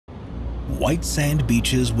White sand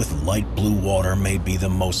beaches with light blue water may be the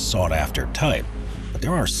most sought-after type, but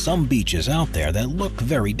there are some beaches out there that look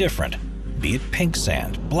very different. Be it pink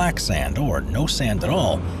sand, black sand, or no sand at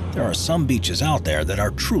all, there are some beaches out there that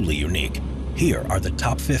are truly unique. Here are the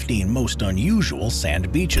top 15 most unusual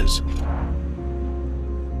sand beaches.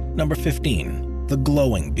 Number 15. The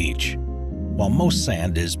glowing beach. While most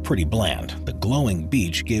sand is pretty bland, the glowing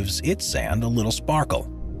beach gives its sand a little sparkle.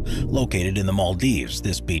 Located in the Maldives,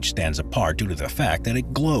 this beach stands apart due to the fact that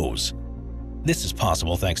it glows. This is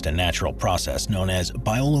possible thanks to a natural process known as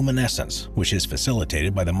bioluminescence, which is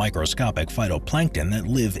facilitated by the microscopic phytoplankton that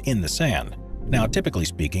live in the sand. Now, typically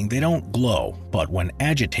speaking, they don't glow, but when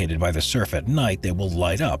agitated by the surf at night, they will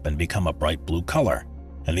light up and become a bright blue color.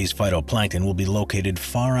 And these phytoplankton will be located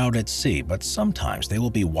far out at sea, but sometimes they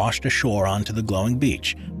will be washed ashore onto the glowing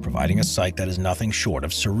beach, providing a sight that is nothing short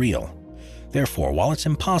of surreal. Therefore, while it's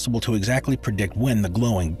impossible to exactly predict when the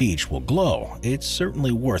glowing beach will glow, it's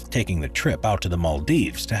certainly worth taking the trip out to the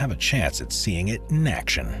Maldives to have a chance at seeing it in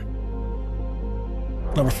action.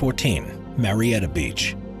 Number 14. Marietta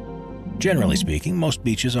Beach. Generally speaking, most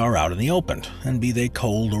beaches are out in the open, and be they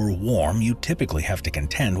cold or warm, you typically have to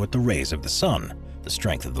contend with the rays of the sun, the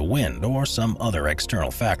strength of the wind, or some other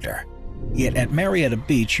external factor. Yet at Marietta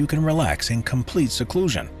Beach, you can relax in complete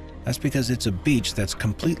seclusion. That's because it's a beach that's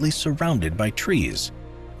completely surrounded by trees,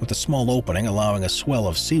 with a small opening allowing a swell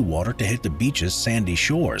of seawater to hit the beach's sandy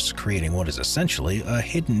shores, creating what is essentially a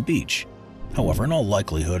hidden beach. However, in all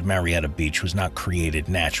likelihood, Marietta Beach was not created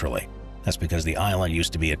naturally. That's because the island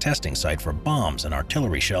used to be a testing site for bombs and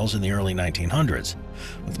artillery shells in the early 1900s,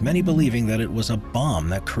 with many believing that it was a bomb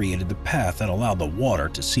that created the path that allowed the water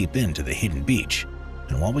to seep into the hidden beach.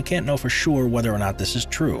 And while we can't know for sure whether or not this is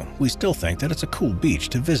true, we still think that it's a cool beach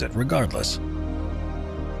to visit regardless.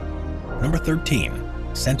 Number 13.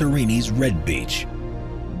 Santorini's Red Beach.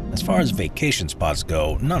 As far as vacation spots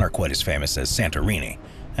go, none are quite as famous as Santorini.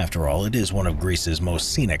 After all, it is one of Greece's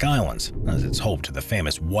most scenic islands, as it's home to the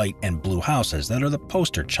famous white and blue houses that are the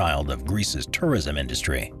poster child of Greece's tourism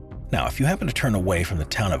industry. Now, if you happen to turn away from the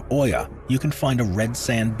town of Oia, you can find a red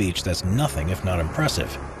sand beach that's nothing if not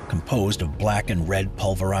impressive. Composed of black and red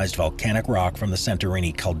pulverized volcanic rock from the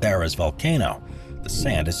Santorini Caldera's volcano, the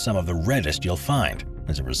sand is some of the reddest you'll find.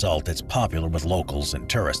 As a result, it's popular with locals and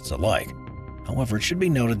tourists alike. However, it should be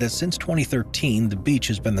noted that since 2013, the beach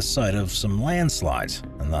has been the site of some landslides,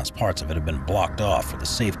 and thus parts of it have been blocked off for the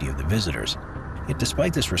safety of the visitors. Yet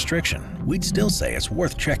despite this restriction, we'd still say it's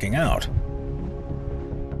worth checking out.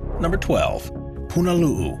 Number 12.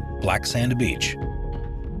 Punalu'u Black Sand Beach.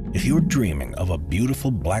 If you're dreaming of a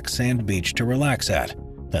beautiful black sand beach to relax at,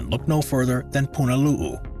 then look no further than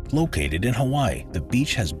Punalu'u. Located in Hawaii, the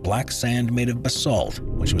beach has black sand made of basalt,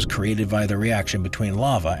 which was created via the reaction between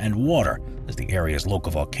lava and water as the area's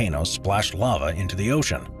local volcanoes splashed lava into the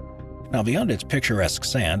ocean. Now, beyond its picturesque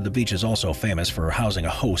sand, the beach is also famous for housing a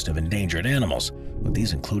host of endangered animals, with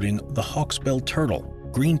these including the hawksbill turtle,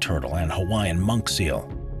 green turtle, and Hawaiian monk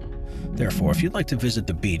seal. Therefore, if you'd like to visit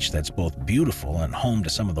the beach that's both beautiful and home to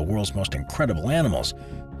some of the world's most incredible animals,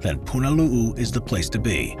 then Punalu'u is the place to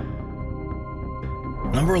be.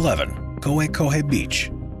 Number 11. Ko'ekohe Beach.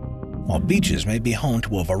 While beaches may be home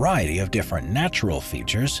to a variety of different natural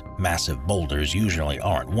features, massive boulders usually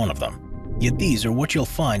aren't one of them. Yet these are what you'll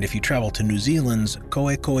find if you travel to New Zealand's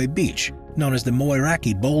Ko'ekohe Beach, known as the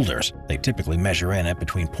Moeraki boulders. They typically measure in at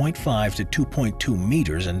between 0.5 to 2.2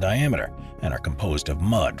 meters in diameter and are composed of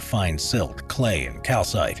mud, fine silt, clay, and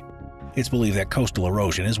calcite. It's believed that coastal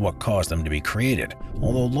erosion is what caused them to be created,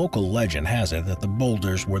 although local legend has it that the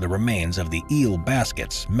boulders were the remains of the eel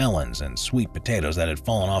baskets, melons, and sweet potatoes that had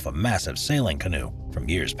fallen off a massive sailing canoe from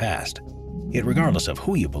years past. Yet regardless of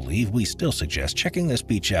who you believe, we still suggest checking this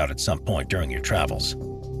beach out at some point during your travels.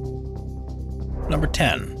 Number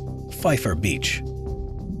 10. Pfeiffer Beach.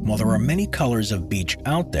 While there are many colors of beach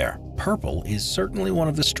out there, purple is certainly one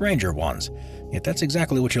of the stranger ones. Yet that's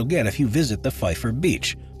exactly what you'll get if you visit the Pfeiffer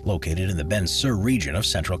Beach, located in the Ben Sur region of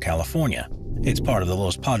Central California. It's part of the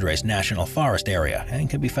Los Padres National Forest area and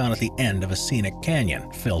can be found at the end of a scenic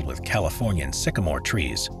canyon filled with Californian sycamore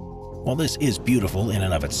trees. While this is beautiful in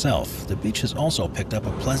and of itself, the beach has also picked up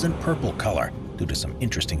a pleasant purple color due to some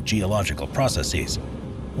interesting geological processes.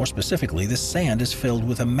 More specifically, the sand is filled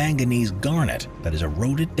with a manganese garnet that is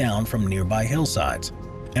eroded down from nearby hillsides.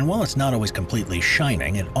 And while it's not always completely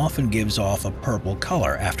shining, it often gives off a purple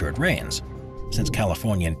color after it rains. Since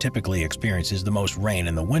California typically experiences the most rain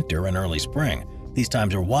in the winter and early spring, these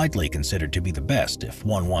times are widely considered to be the best if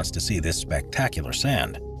one wants to see this spectacular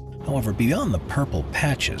sand. However, beyond the purple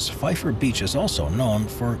patches, Pfeiffer Beach is also known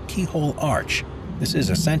for Keyhole Arch, This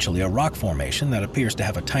is essentially a rock formation that appears to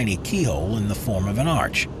have a tiny keyhole in the form of an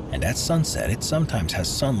arch, and at sunset it sometimes has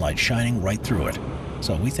sunlight shining right through it.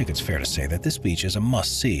 So we think it's fair to say that this beach is a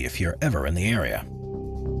must-see if you're ever in the area.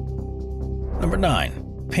 Number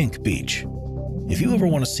 9. Pink Beach. If you ever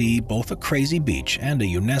want to see both a crazy beach and a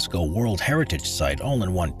UNESCO World Heritage Site all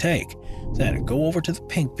in one take, then go over to the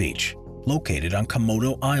Pink Beach. Located on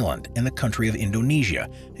Komodo Island in the country of Indonesia,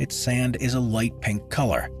 its sand is a light pink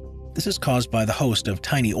color. This is caused by the host of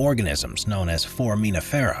tiny organisms known as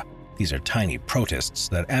foraminifera. These are tiny protists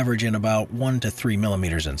that average in about 1 to 3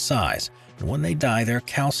 millimeters in size, and when they die, their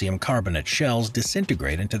calcium carbonate shells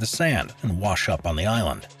disintegrate into the sand and wash up on the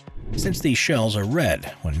island. Since these shells are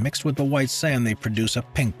red, when mixed with the white sand they produce a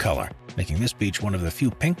pink color, making this beach one of the few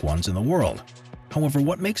pink ones in the world. However,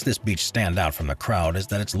 what makes this beach stand out from the crowd is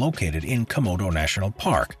that it's located in Komodo National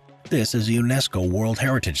Park. This is a UNESCO World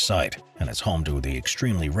Heritage Site, and it's home to the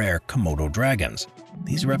extremely rare Komodo dragons.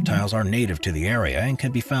 These reptiles are native to the area and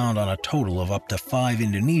can be found on a total of up to 5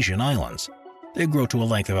 Indonesian islands. They grow to a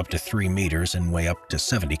length of up to 3 meters and weigh up to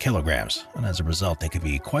 70 kilograms, and as a result they can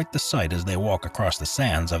be quite the sight as they walk across the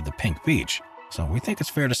sands of the Pink Beach. So we think it's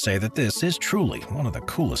fair to say that this is truly one of the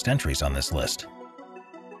coolest entries on this list.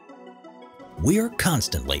 We're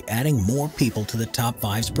constantly adding more people to the Top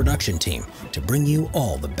 5's production team to bring you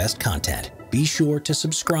all the best content. Be sure to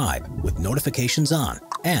subscribe with notifications on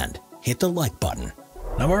and hit the like button.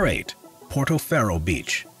 Number 8. Portofaro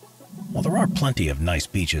Beach. While there are plenty of nice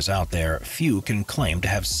beaches out there, few can claim to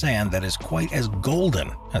have sand that is quite as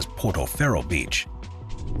golden as Portofaro Beach.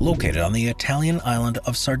 Located on the Italian island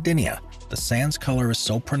of Sardinia, the sand's color is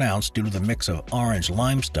so pronounced due to the mix of orange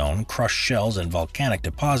limestone, crushed shells, and volcanic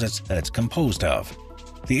deposits that it's composed of.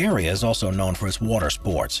 The area is also known for its water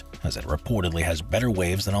sports, as it reportedly has better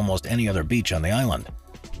waves than almost any other beach on the island.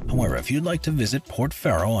 However, if you'd like to visit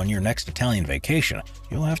Portofaro on your next Italian vacation,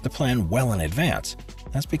 you'll have to plan well in advance.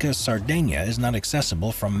 That's because Sardinia is not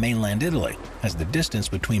accessible from mainland Italy, as the distance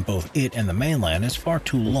between both it and the mainland is far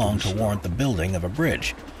too long to warrant the building of a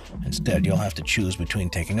bridge. Instead, you'll have to choose between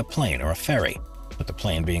taking a plane or a ferry, with the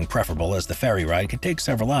plane being preferable as the ferry ride can take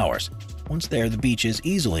several hours. Once there, the beach is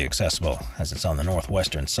easily accessible, as it's on the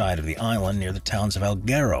northwestern side of the island near the towns of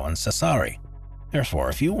Alghero and Sassari. Therefore,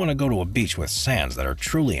 if you want to go to a beach with sands that are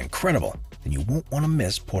truly incredible, then you won't want to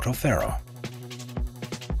miss Portofaro.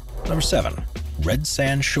 Number 7. Red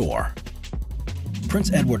Sand Shore.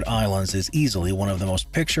 Prince Edward Islands is easily one of the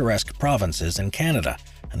most picturesque provinces in Canada,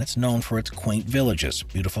 and it's known for its quaint villages,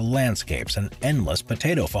 beautiful landscapes, and endless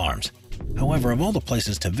potato farms. However, of all the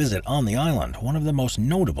places to visit on the island, one of the most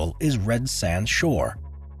notable is Red Sand Shore.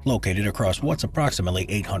 Located across what's approximately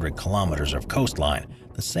 800 kilometers of coastline,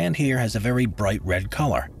 the sand here has a very bright red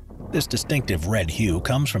color. This distinctive red hue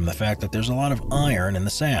comes from the fact that there's a lot of iron in the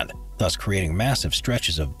sand, thus creating massive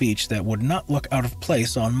stretches of beach that would not look out of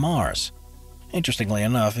place on Mars. Interestingly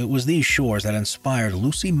enough, it was these shores that inspired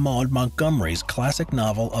Lucy Maud Montgomery's classic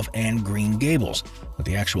novel of Anne Green Gables, with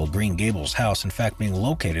the actual Green Gables house in fact being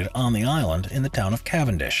located on the island in the town of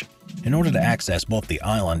Cavendish. In order to access both the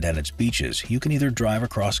island and its beaches, you can either drive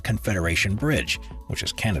across Confederation Bridge, which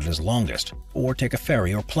is Canada's longest, or take a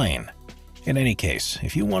ferry or plane. In any case,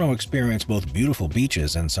 if you want to experience both beautiful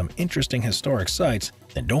beaches and some interesting historic sites,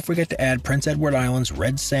 then don't forget to add Prince Edward Island's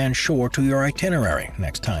Red Sand Shore to your itinerary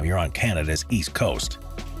next time you're on Canada's East Coast.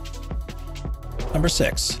 Number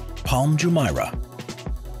 6. Palm Jumeirah.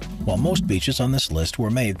 While most beaches on this list were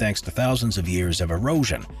made thanks to thousands of years of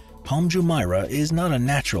erosion, Palm Jumeirah is not a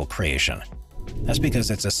natural creation. That's because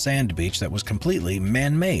it's a sand beach that was completely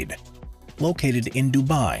man-made. Located in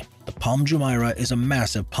Dubai, the Palm Jumeirah is a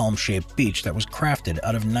massive palm-shaped beach that was crafted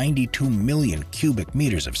out of 92 million cubic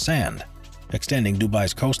meters of sand. Extending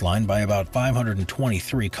Dubai's coastline by about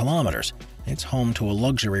 523 kilometers, it's home to a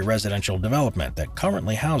luxury residential development that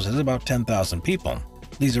currently houses about 10,000 people.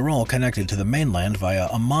 These are all connected to the mainland via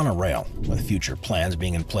a monorail, with future plans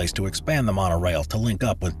being in place to expand the monorail to link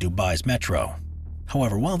up with Dubai's metro.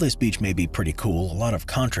 However, while this beach may be pretty cool, a lot of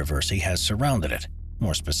controversy has surrounded it.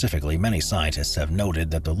 More specifically, many scientists have noted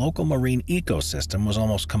that the local marine ecosystem was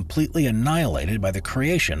almost completely annihilated by the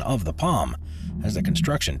creation of the palm, as the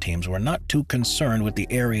construction teams were not too concerned with the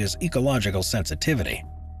area's ecological sensitivity.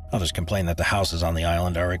 Others complain that the houses on the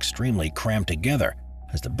island are extremely crammed together,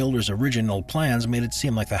 as the builder's original plans made it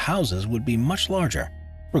seem like the houses would be much larger.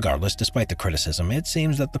 Regardless, despite the criticism, it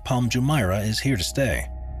seems that the Palm Jumeirah is here to stay.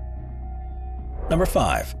 Number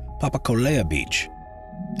 5. Papakolea Beach.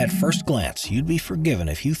 At first glance, you'd be forgiven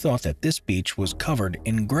if you thought that this beach was covered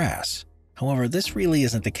in grass. However, this really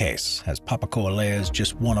isn't the case, as Papakolea is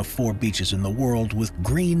just one of 4 beaches in the world with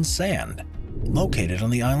green sand. Located on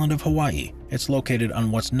the island of Hawaii, It's located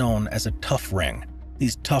on what's known as a tuff ring.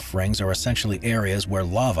 These tuff rings are essentially areas where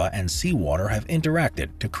lava and seawater have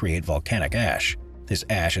interacted to create volcanic ash. This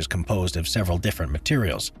ash is composed of several different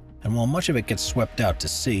materials, and while much of it gets swept out to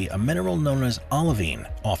sea, a mineral known as olivine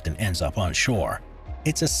often ends up on shore.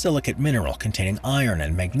 It's a silicate mineral containing iron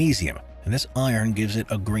and magnesium, and this iron gives it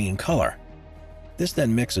a green color. This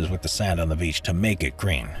then mixes with the sand on the beach to make it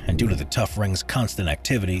green, and due to the tuff ring's constant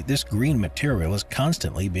activity, this green material is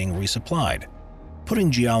constantly being resupplied.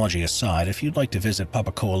 Putting geology aside, if you'd like to visit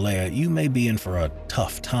Papacoalea, you may be in for a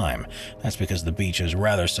tough time. That's because the beach is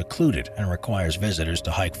rather secluded and requires visitors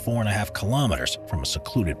to hike 4.5 kilometers from a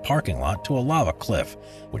secluded parking lot to a lava cliff,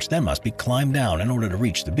 which then must be climbed down in order to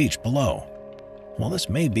reach the beach below. While this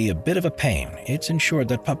may be a bit of a pain, it's ensured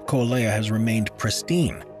that Papacoalea has remained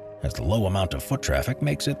pristine, as the low amount of foot traffic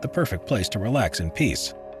makes it the perfect place to relax in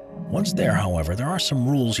peace. Once there, however, there are some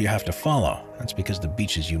rules you have to follow. That's because the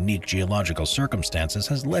beach's unique geological circumstances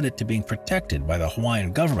has led it to being protected by the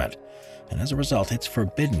Hawaiian government, and as a result, it's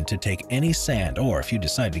forbidden to take any sand or, if you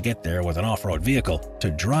decide to get there with an off-road vehicle,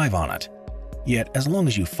 to drive on it. Yet, as long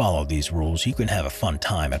as you follow these rules, you can have a fun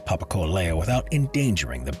time at Papacoalea without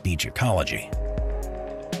endangering the beach ecology.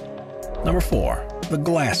 Number 4. The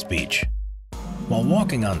Glass Beach. While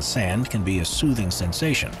walking on sand can be a soothing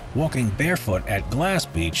sensation, walking barefoot at Glass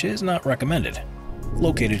Beach is not recommended.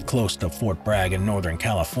 Located close to Fort Bragg in Northern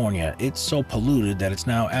California, it's so polluted that it's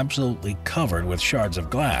now absolutely covered with shards of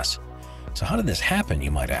glass. So how did this happen,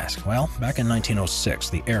 you might ask? Well, back in 1906,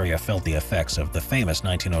 the area felt the effects of the famous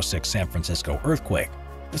 1906 San Francisco earthquake.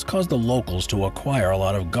 This caused the locals to acquire a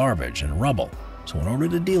lot of garbage and rubble. So in order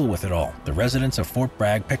to deal with it all, the residents of Fort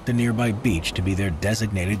Bragg picked a nearby beach to be their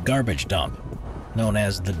designated garbage dump. Known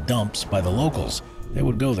as the dumps by the locals, they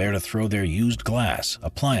would go there to throw their used glass,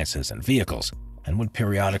 appliances, and vehicles, and would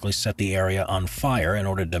periodically set the area on fire in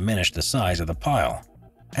order to diminish the size of the pile.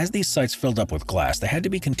 As these sites filled up with glass, they had to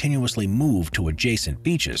be continuously moved to adjacent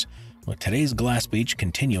beaches, with today's Glass Beach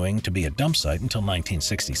continuing to be a dump site until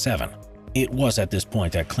 1967. It was at this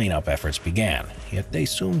point that cleanup efforts began, yet they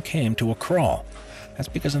soon came to a crawl. That's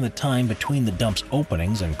because in the time between the dump's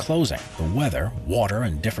openings and closing, the weather, water,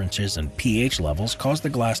 and differences in pH levels caused the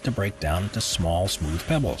glass to break down into small, smooth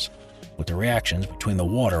pebbles, with the reactions between the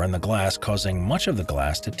water and the glass causing much of the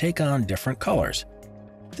glass to take on different colors.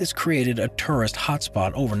 This created a tourist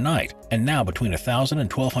hotspot overnight, and now between 1,000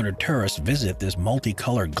 and 1,200 tourists visit this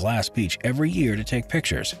multicolored glass beach every year to take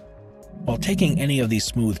pictures. While taking any of these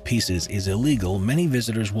smooth pieces is illegal, many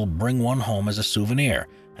visitors will bring one home as a souvenir,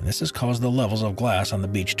 and this has caused the levels of glass on the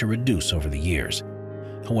beach to reduce over the years.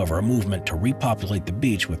 However, a movement to repopulate the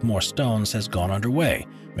beach with more stones has gone underway,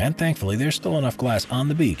 and thankfully there's still enough glass on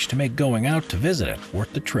the beach to make going out to visit it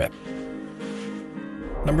worth the trip.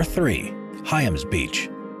 Number 3. Hyams Beach.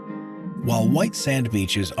 While white sand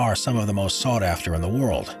beaches are some of the most sought after in the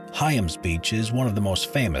world, Hyams Beach is one of the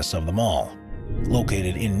most famous of them all.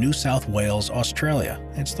 Located in New South Wales, Australia,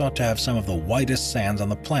 it's thought to have some of the whitest sands on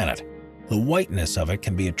the planet. The whiteness of it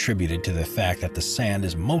can be attributed to the fact that the sand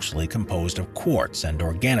is mostly composed of quartz and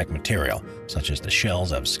organic material, such as the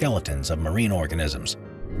shells of skeletons of marine organisms.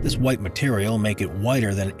 This white material make it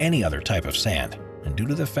whiter than any other type of sand, and due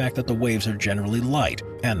to the fact that the waves are generally light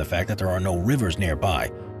and the fact that there are no rivers nearby,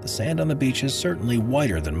 the sand on the beach is certainly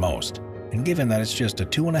whiter than most. And given that it's just a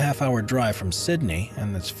 2.5-hour drive from Sydney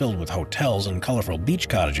and it's filled with hotels and colorful beach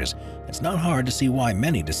cottages, it's not hard to see why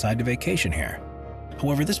many decide to vacation here.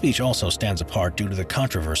 However, this beach also stands apart due to the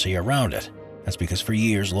controversy around it. That's because for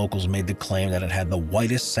years, locals made the claim that it had the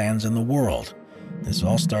whitest sands in the world. This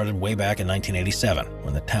all started way back in 1987,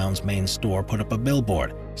 when the town's main store put up a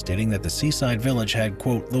billboard stating that the seaside village had,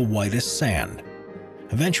 quote, the whitest sand.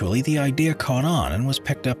 Eventually, the idea caught on and was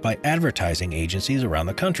picked up by advertising agencies around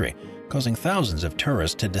the country, causing thousands of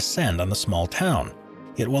tourists to descend on the small town.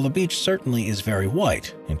 Yet while the beach certainly is very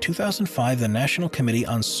white, in 2005 the National Committee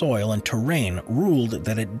on Soil and Terrain ruled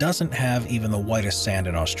that it doesn't have even the whitest sand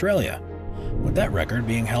in Australia, with that record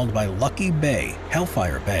being held by Lucky Bay,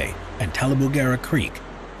 Hellfire Bay, and Talabugera Creek.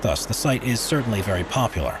 Thus, the site is certainly very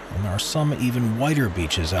popular, and there are some even whiter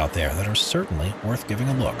beaches out there that are certainly worth giving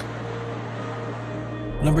a look.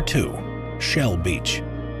 Number 2. Shell Beach.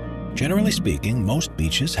 Generally speaking, most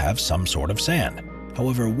beaches have some sort of sand.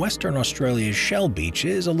 However, Western Australia's Shell Beach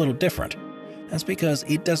is a little different. That's because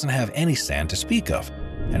it doesn't have any sand to speak of,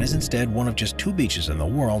 and is instead one of just 2 beaches in the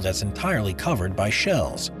world that's entirely covered by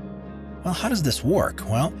shells. Well, how does this work?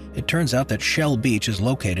 Well, it turns out that Shell Beach is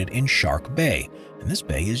located in Shark Bay, and this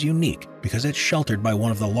bay is unique because it's sheltered by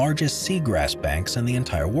one of the largest seagrass banks in the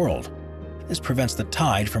entire world. This prevents the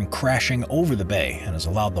tide from crashing over the bay and has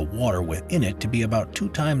allowed the water within it to be about 2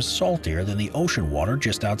 times saltier than the ocean water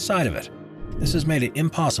just outside of it. This has made it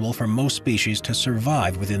impossible for most species to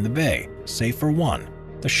survive within the bay, save for one,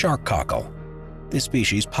 the shark cockle. This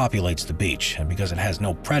species populates the beach, and because it has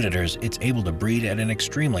no predators, it's able to breed at an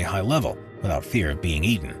extremely high level without fear of being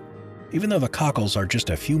eaten. Even though the cockles are just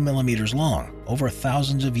a few millimeters long, over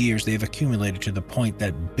thousands of years they've accumulated to the point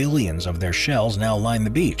that billions of their shells now line the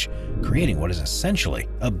beach, creating what is essentially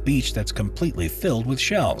a beach that's completely filled with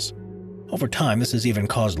shells. Over time, this has even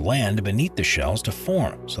caused land beneath the shells to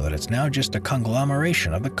form, so that it's now just a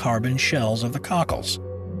conglomeration of the carbon shells of the cockles.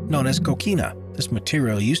 Known as coquina, this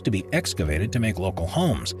material used to be excavated to make local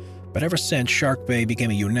homes, but ever since Shark Bay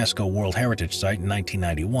became a UNESCO World Heritage Site in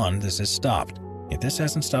 1991, this has stopped. Yet this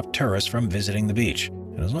hasn't stopped tourists from visiting the beach,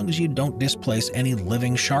 and as long as you don't displace any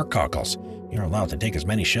living shark cockles, you're allowed to take as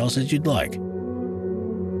many shells as you'd like.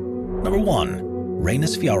 Number 1.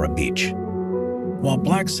 Reynes Fiara Beach. While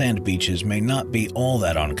black sand beaches may not be all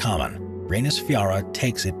that uncommon, Reynes Fiara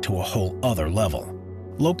takes it to a whole other level.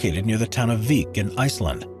 Located near the town of Vik in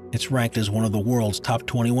Iceland, it's ranked as one of the world's top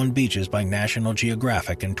 21 beaches by National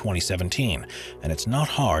Geographic in 2017, and it's not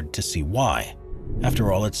hard to see why.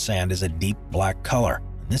 After all, its sand is a deep black color,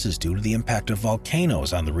 and this is due to the impact of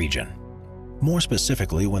volcanoes on the region. More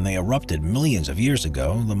specifically, when they erupted millions of years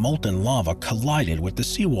ago, the molten lava collided with the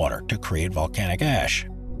seawater to create volcanic ash,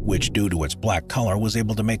 which due to its black color was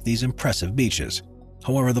able to make these impressive beaches.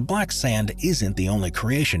 However, the black sand isn't the only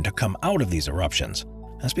creation to come out of these eruptions.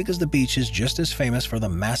 That's because the beach is just as famous for the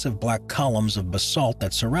massive black columns of basalt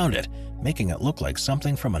that surround it, making it look like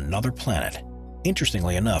something from another planet.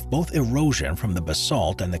 Interestingly enough, both erosion from the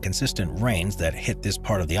basalt and the consistent rains that hit this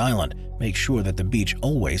part of the island make sure that the beach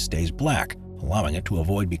always stays black, allowing it to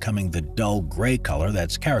avoid becoming the dull gray color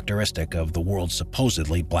that's characteristic of the world's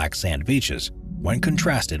supposedly black sand beaches. When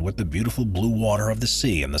contrasted with the beautiful blue water of the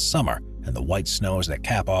sea in the summer and the white snows that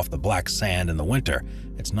cap off the black sand in the winter,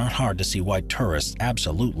 it's not hard to see why tourists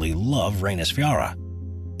absolutely love Reynes Fiara.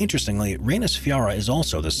 Interestingly, Reynes Fiara is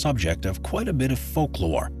also the subject of quite a bit of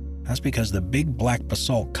folklore. That's because the big black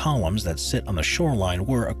basalt columns that sit on the shoreline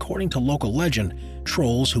were, according to local legend,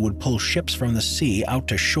 trolls who would pull ships from the sea out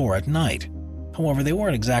to shore at night. However, they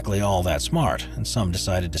weren't exactly all that smart, and some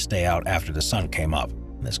decided to stay out after the sun came up.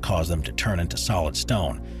 This caused them to turn into solid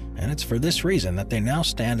stone, and it's for this reason that they now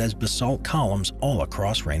stand as basalt columns all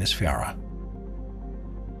across Reynes Fiara.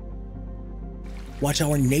 Watch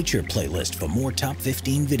our nature playlist for more top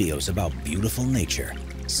 15 videos about beautiful nature.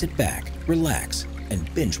 Sit back, relax,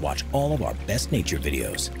 and binge watch all of our best nature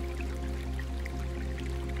videos.